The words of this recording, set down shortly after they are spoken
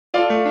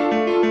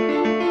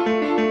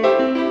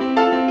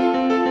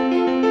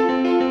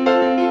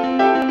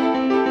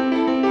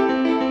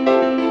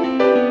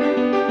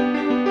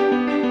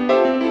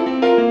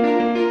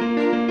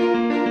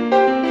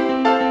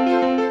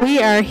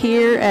are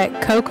here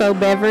at COCO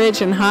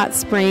Beverage in Hot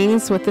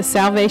Springs with the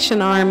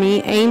Salvation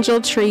Army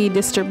Angel Tree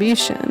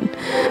Distribution.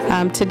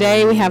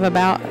 Today we have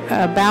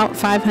about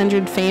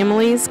 500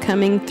 families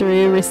coming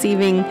through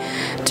receiving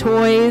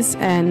toys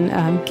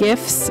and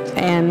gifts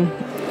and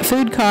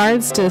food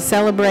cards to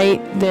celebrate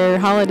their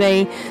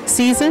holiday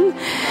season,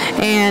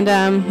 and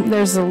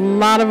there's a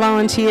lot of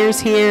volunteers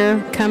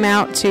here come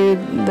out to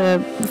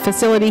the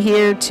facility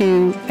here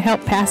to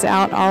help pass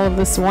out all of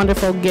this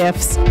wonderful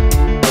gifts.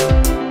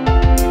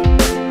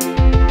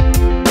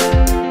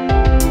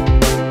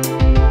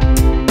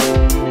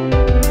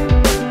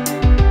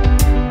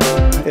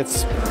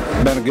 It's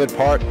been a good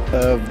part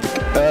of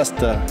us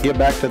to give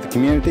back to the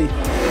community,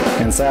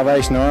 and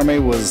Salvation Army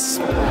was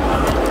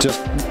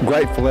just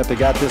grateful that they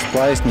got this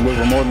place, and we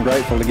were more than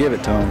grateful to give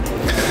it to them.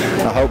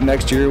 I hope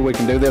next year we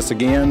can do this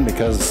again,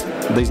 because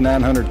these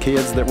 900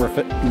 kids that were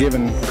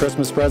given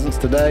Christmas presents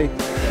today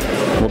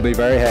will be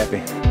very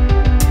happy.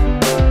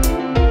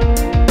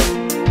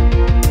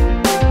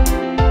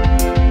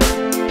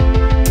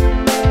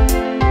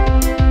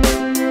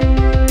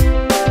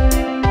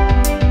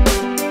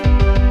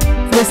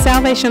 The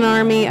Salvation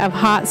Army of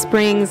Hot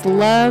Springs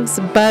loves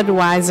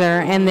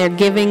Budweiser and their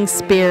giving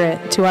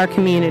spirit to our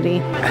community.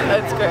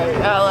 That's great.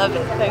 I love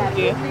it. Thank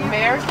you.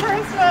 Merry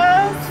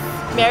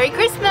Christmas. Merry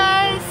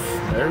Christmas.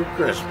 Merry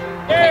Christmas.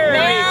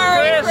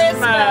 Merry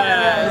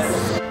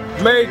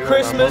Christmas. Merry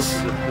Christmas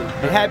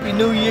and Happy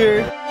New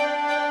Year.